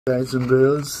Guys and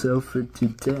girls, so for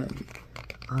today,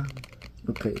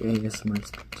 okay, ASMR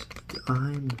speech.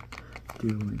 I'm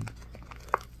doing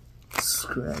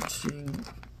scratching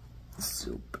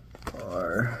soap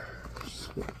bar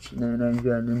scratching, and I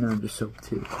got another soap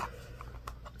too.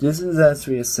 This is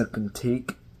actually a second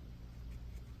take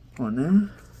on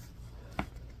it,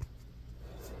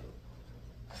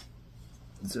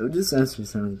 so this actually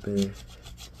sounds better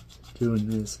doing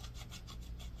this.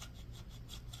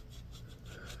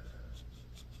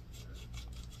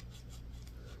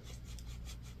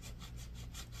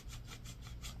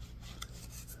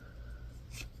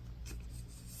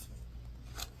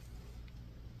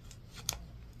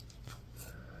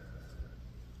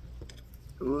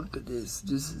 Look at this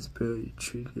is very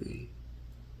tricky.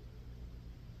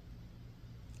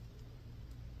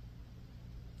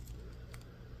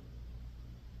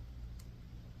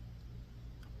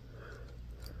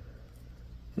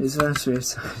 It's actually a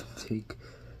side take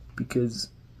because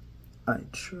I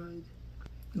tried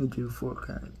to do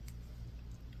 4K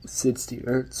 60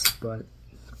 Hertz, but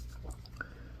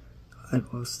I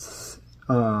lost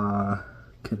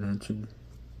connection.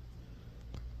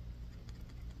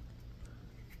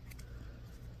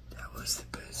 That was the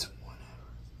best one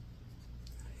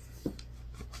ever.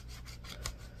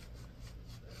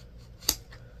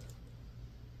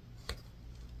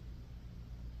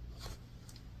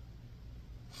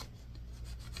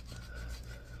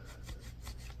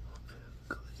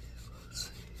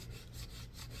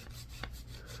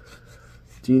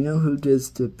 Do you know who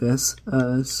does the best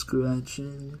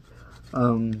scratching?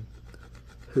 Her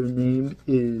name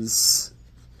is,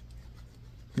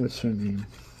 what's her name?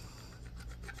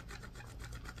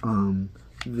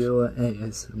 Villa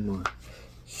ASMR.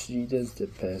 She does the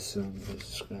best on the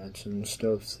scratching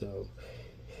stuff, so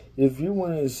if you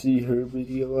want to see her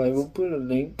video, I will put a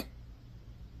link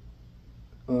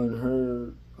on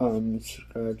her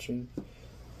scratching.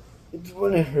 It's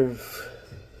one of her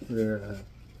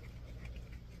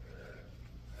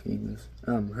famous,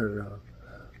 her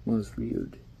most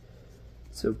viewed.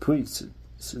 So please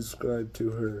subscribe to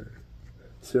her.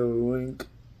 So link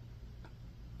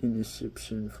in the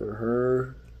description for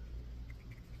her.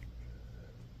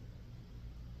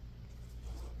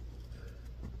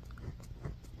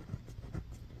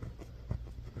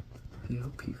 I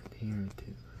hope you can hear it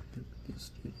too. Let's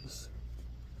do this.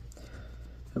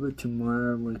 How about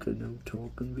tomorrow make a no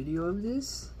talking video of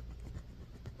this?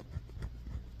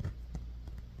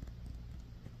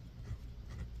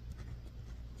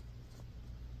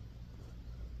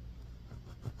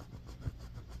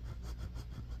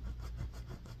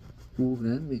 Ooh,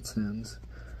 that makes sense.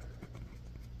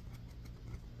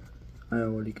 I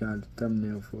already got a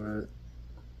thumbnail for it.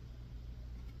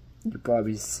 You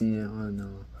probably seen it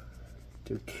on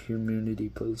the community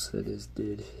post that is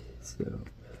did. So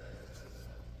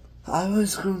I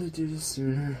was going to do this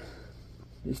sooner.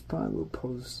 This probably will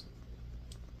post.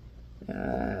 I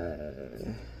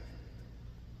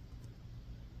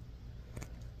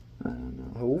don't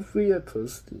know. Hopefully I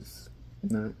post this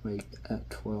not like at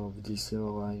 12, just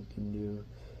so I can do,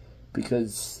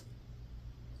 because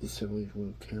this always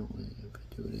will count if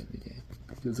I do it every day,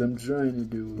 because I'm trying to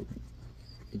do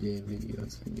everyday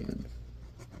videos again.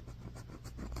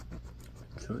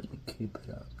 I'm trying to keep it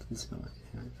up just so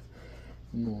I have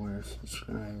more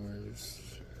subscribers.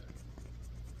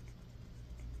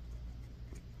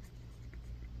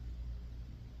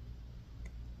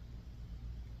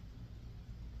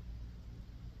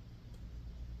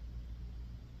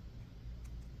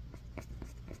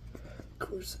 Of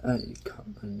course, I cut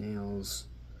my nails.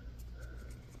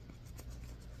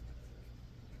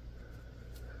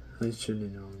 I should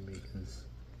have known because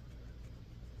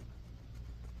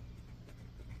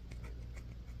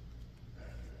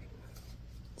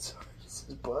sorry, this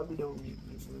is Bobby. Don't make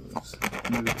me moves.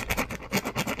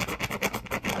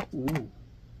 Ooh,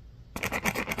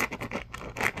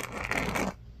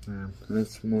 yeah,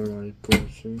 that's more like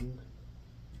pushing.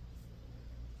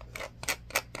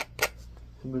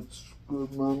 It's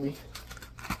good, mommy.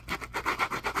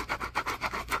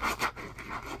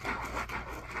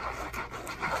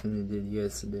 And I did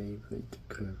yesterday, but the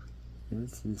curve.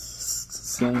 This is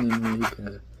sounding like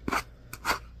a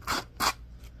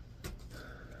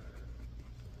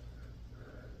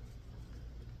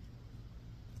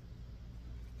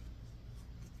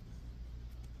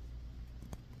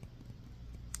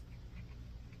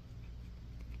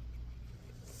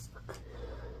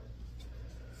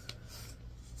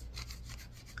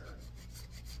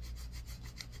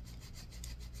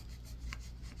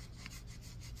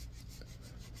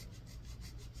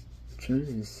trying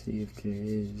to see if there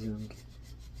is.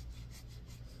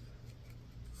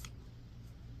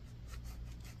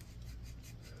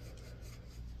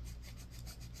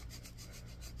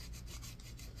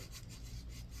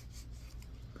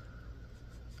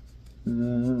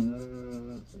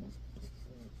 Don't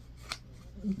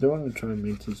want to try and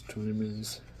make this 20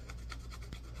 minutes.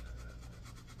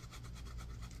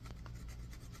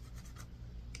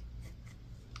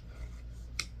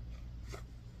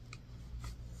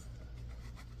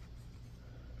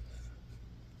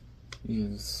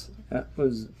 Yes, that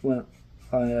was, well,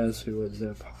 I actually was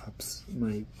at Pop's,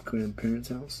 my grandparents'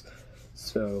 house,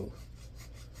 so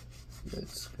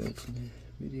that's scratching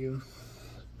the video,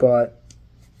 but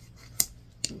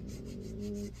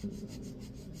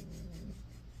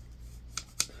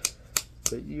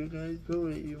you guys go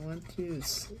what you want to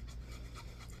use.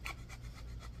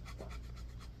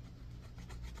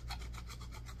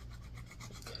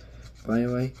 By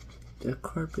the way, the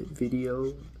carpet video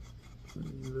was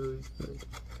really good.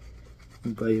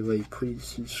 And by the way, please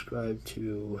subscribe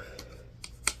to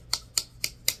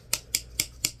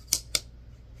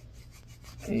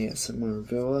ASMR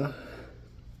Villa,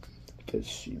 because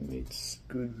she makes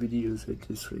good videos like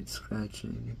this with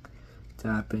scratching,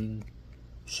 tapping.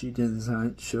 She does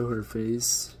not show her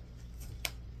face.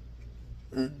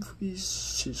 And please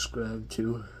subscribe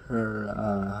to her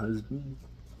husband.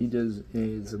 He does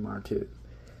ASMR too.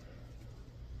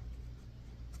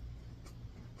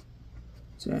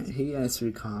 So he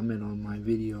actually commented on my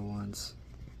video once.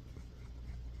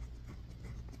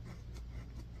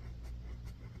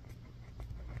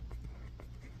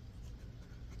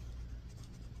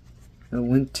 I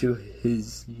went to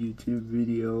his YouTube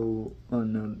video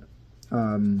on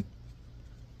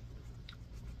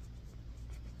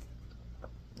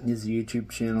his YouTube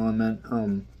channel. I meant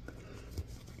in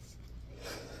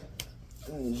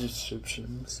the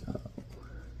description, so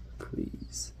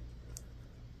please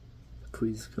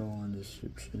go on the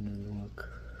description and look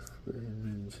for him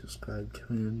and subscribe to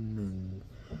him, and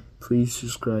please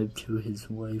subscribe to his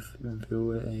wife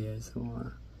Villa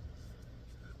ASMR.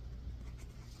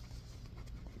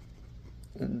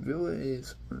 And Villa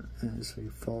ASMR actually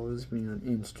follows me on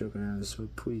Instagram, so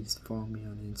please follow me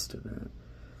on Instagram.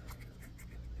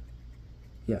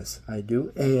 Yes, I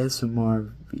do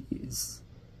ASMR videos,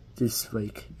 just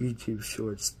like YouTube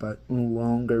Shorts, but a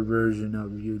longer version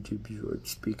of YouTube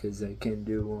Shorts, because I can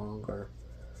do longer,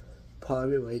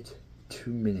 probably like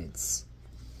 2 minutes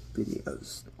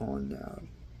videos on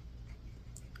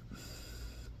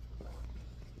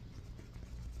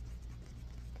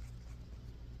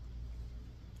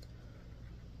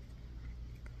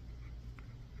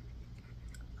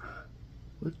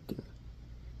what the?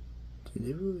 Did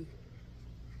it really?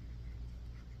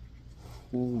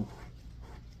 Ooh.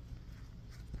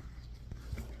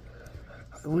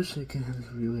 I wish I could have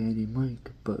a really handy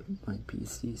mic, but my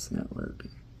PC's not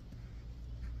working.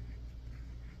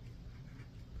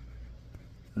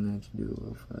 I'm gonna have to do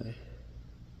lo-fi.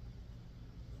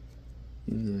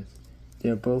 Yeah,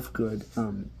 they're both good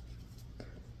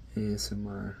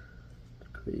ASMR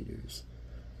creators.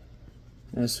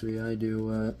 Actually, I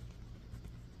do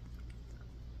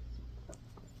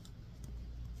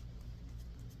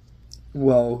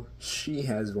well, she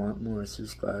has a lot more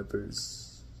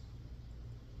subscribers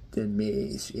than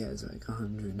me. She has like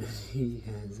 100. He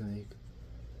has like,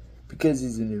 because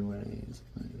he's a new one, he's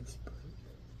nice, but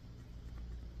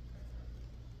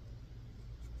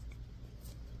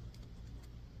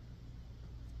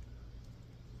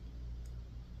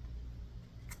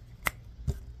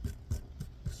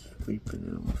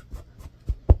sweeping off.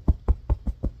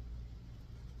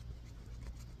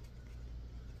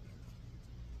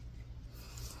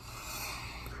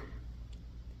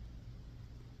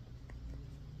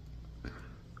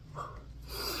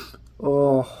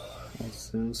 Oh, that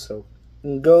sounds so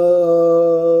good.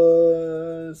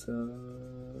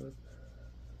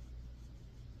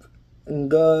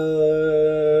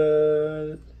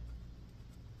 Good.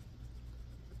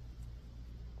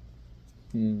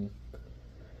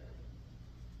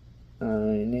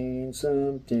 I need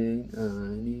something.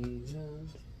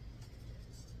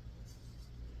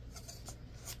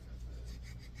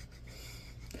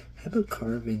 How about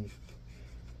carving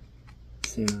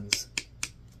sounds?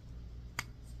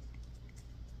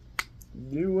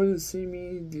 Do you want to see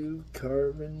me do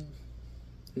carving?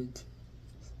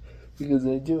 Because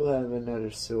I do have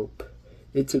another soap.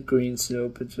 It's a green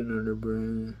soap. It's another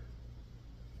brand.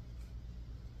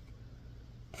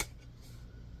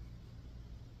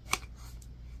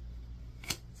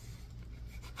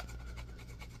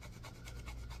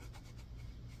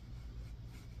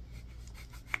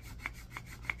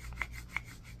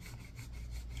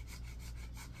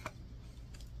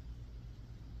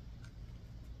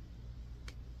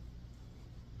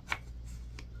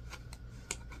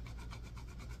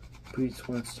 Please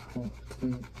watch the whole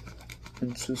thing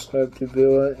and subscribe to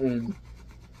Villa, and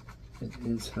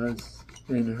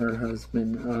and her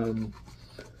husband,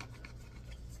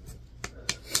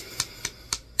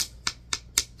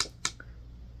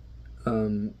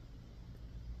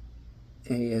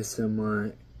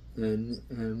 ASMR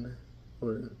NM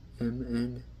or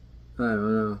MN, I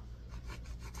don't know.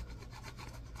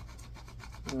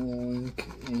 Link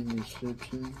in the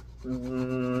description.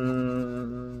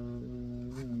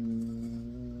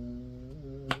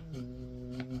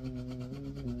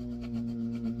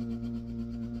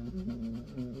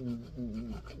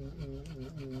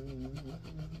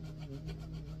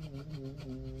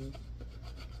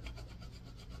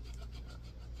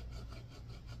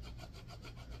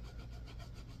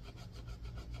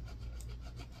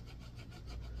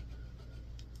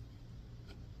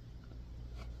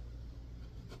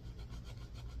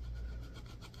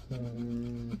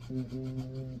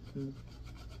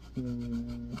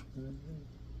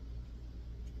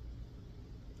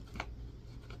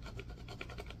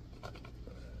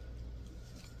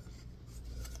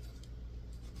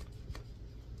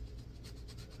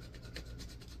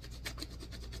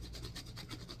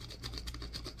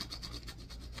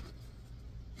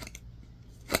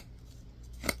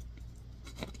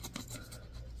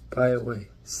 By the way,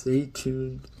 stay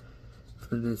tuned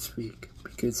for next week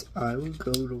because I will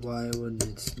go to Iowa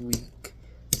next week.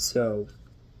 So,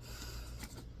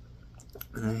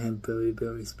 and I have very,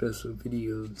 very special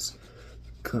videos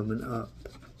coming up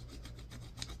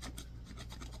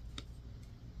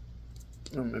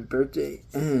on my birthday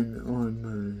and on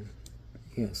my,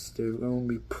 yes, there will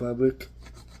be public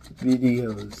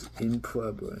videos in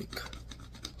public.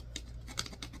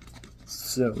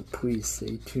 So please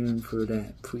stay tuned for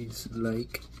that. Please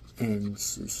like and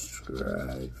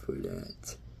subscribe for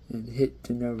that. And hit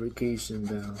the notification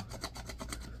bell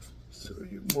so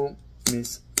you won't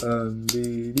miss a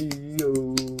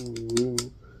video.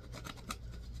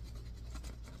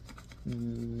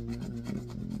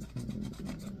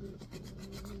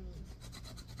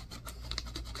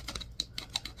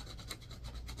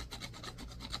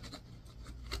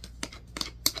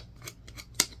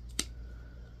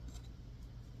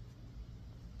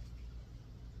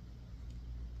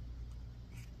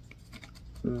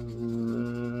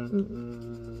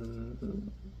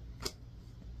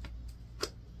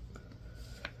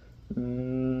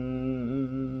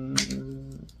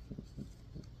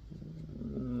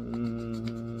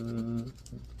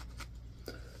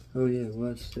 Oh yeah,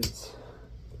 watch this.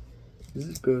 This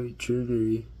is very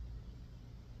triggery.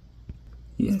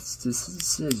 Yes, this is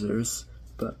scissors,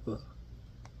 but look.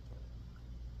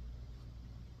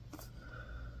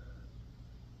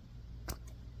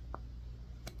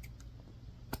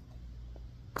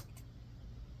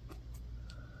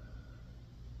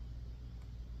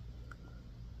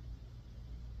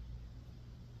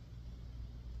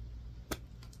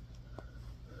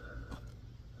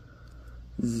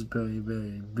 This is very,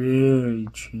 very, very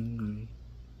triggery.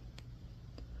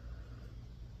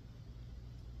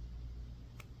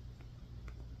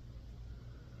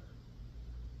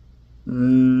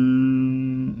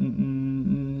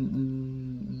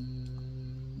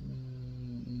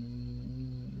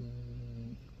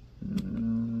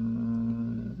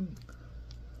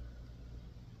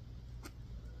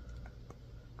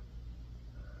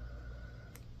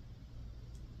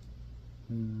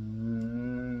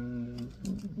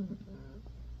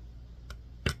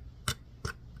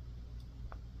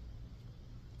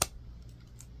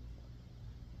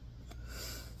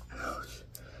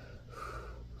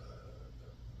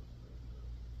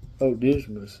 Oh, there's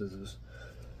my scissors.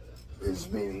 This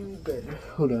made me better.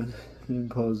 Hold on. Let me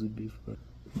pause it before.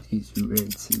 These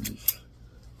red scissors.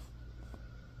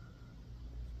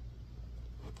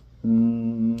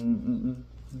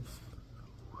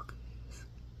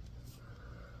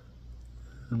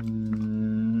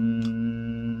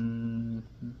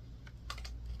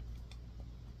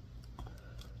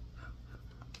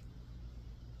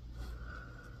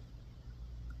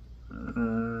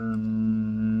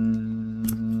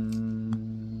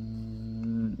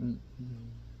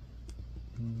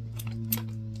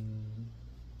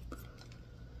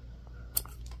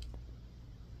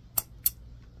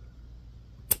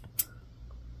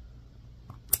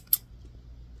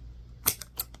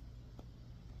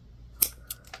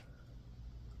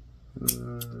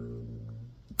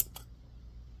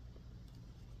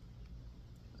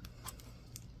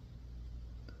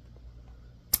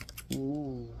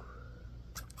 Ooh.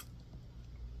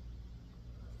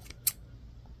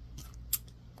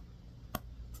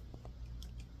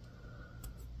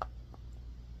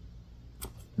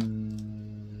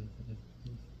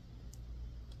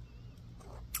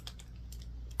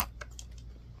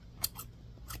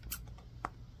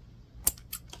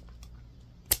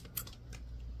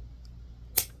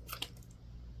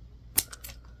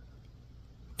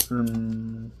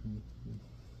 Um,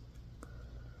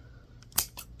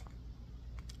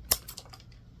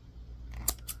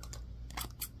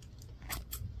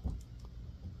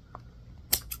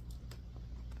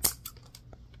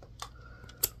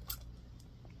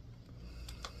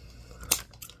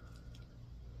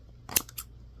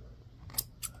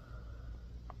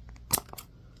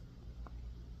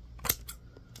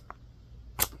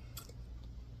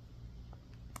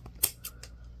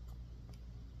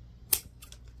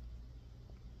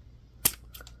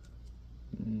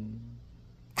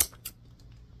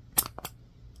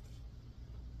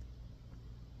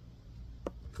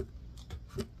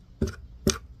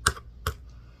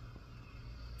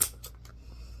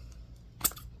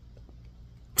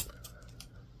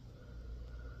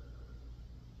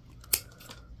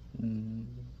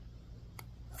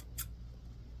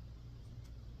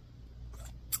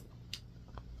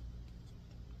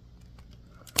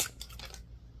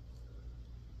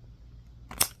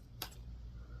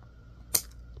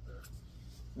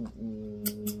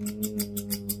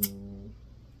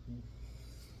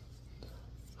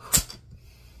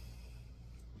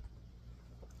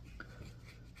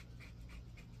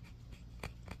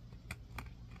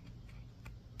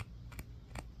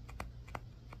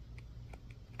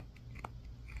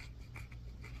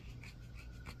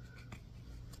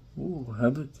 Ooh, how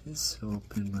about this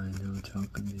soap in my no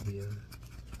talking video?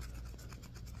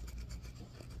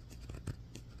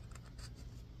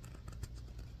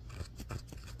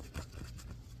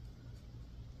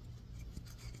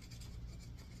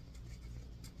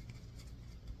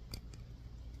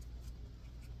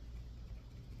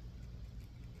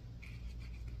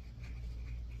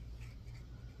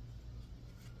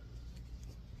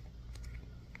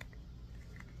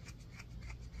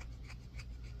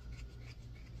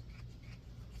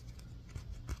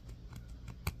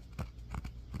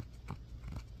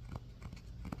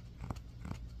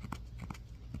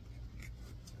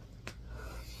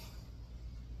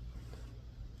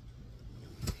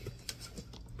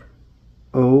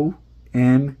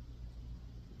 OM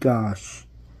gosh.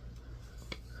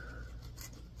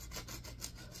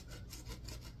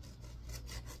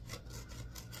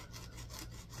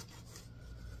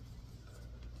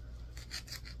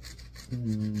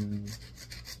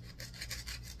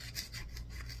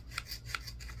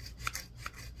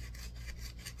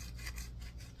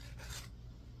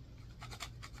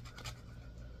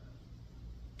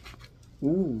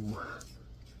 Ooh.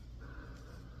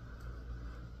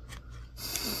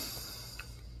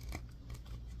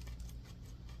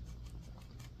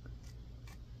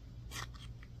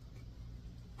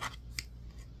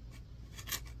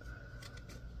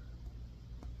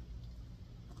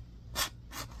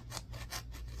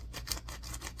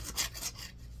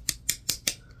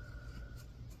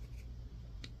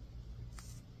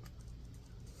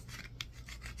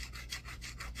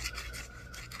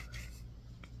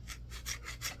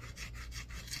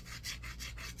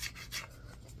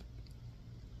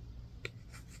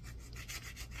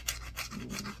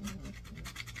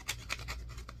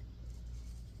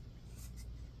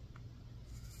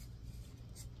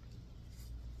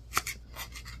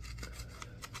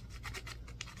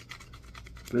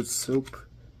 But soap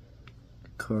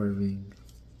carving.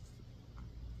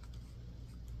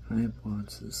 I have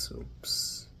lots of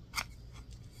soaps.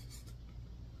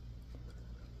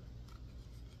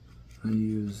 I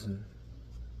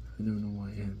don't know why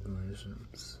I have bar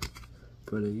soaps,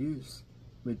 but I use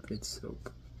liquid soap.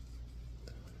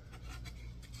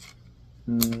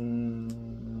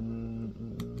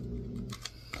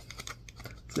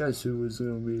 Guess it was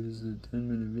gonna be just a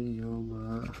 10-minute video,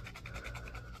 but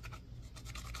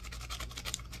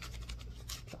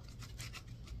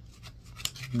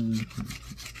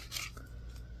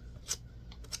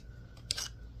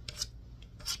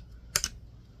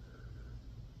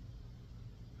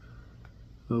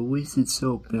but wasted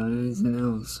soap, not anything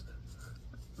else.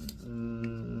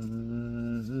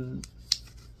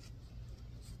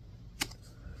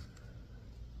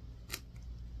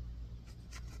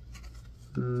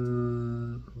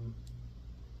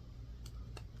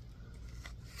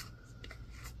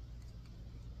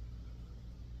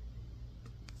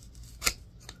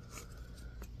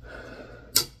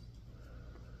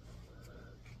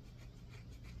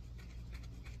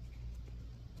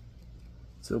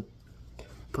 So,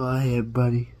 bye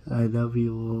everybody. I love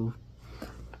you all.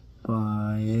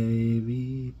 Bye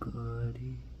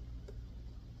everybody.